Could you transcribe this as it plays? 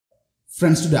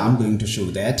Friends, today I'm going to show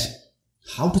that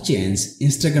how to change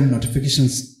Instagram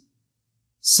notifications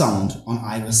sound on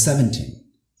iOS 17.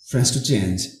 Friends, to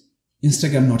change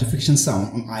Instagram notification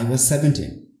sound on iOS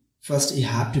 17, first you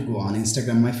have to go on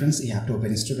Instagram, my friends. You have to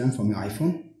open Instagram from your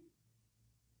iPhone.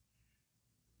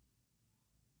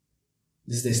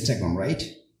 This is the Instagram, right?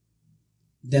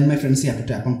 Then, my friends, you have to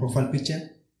tap on profile picture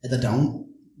at the down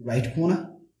right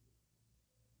corner.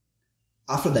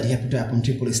 After that, you have to tap on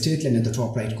triple straight line at the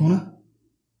top right corner.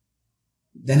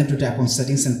 Then you have to tap on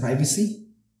settings and privacy.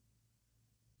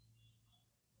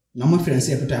 Now, my friends,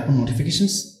 you have to tap on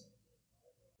notifications.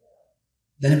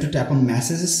 Then you have to tap on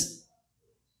messages.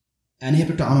 And you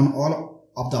have to turn on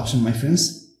all of the options, my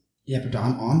friends. You have to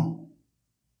turn on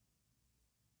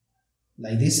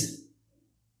like this.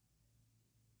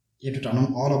 You have to turn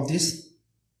on all of this.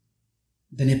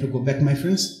 Then you have to go back, my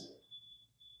friends,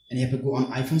 and you have to go on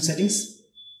iPhone settings.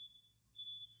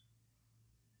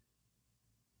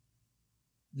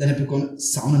 Then you have to go on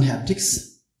sound and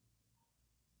haptics.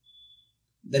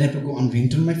 Then you have to go on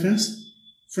ringtone, my friends.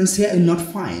 Friends, here you will not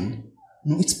find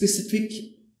no specific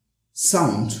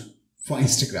sound for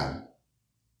Instagram.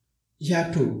 You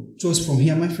have to choose from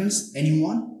here, my friends,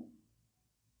 anyone.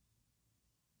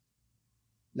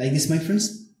 Like this, my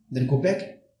friends. Then go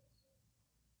back.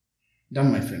 Done,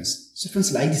 my friends. So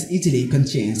friends, like this easily you can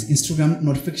change Instagram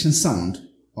notification sound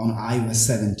on iOS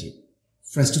 17.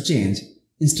 Friends, to change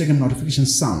Instagram notification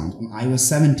sound on iOS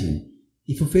 17,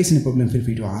 if you face any problem, feel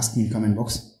free to ask me in comment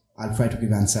box. I'll try to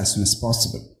give answer as soon as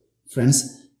possible.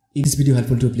 Friends, if this video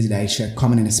helpful to you, please like, share,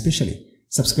 comment, and especially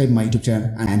subscribe my YouTube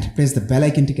channel and press the bell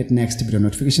icon to get next video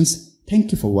notifications.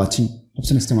 Thank you for watching. Hope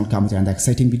so next time I'll come with another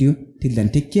exciting video. Till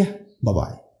then, take care. Bye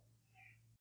bye.